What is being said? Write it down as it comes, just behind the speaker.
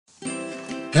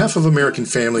Half of American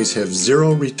families have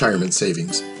zero retirement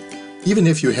savings. Even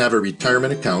if you have a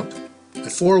retirement account, a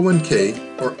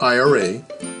 401k or IRA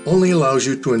only allows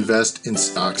you to invest in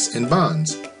stocks and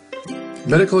bonds.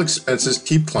 Medical expenses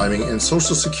keep climbing and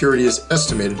Social Security is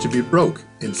estimated to be broke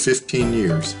in 15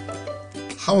 years.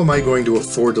 How am I going to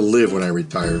afford to live when I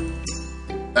retire?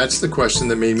 That's the question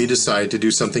that made me decide to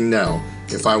do something now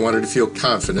if I wanted to feel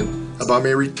confident about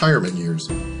my retirement years.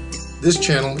 This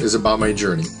channel is about my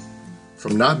journey,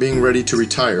 from not being ready to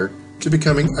retire to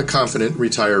becoming a confident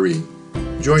retiree.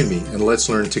 Join me and let's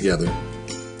learn together.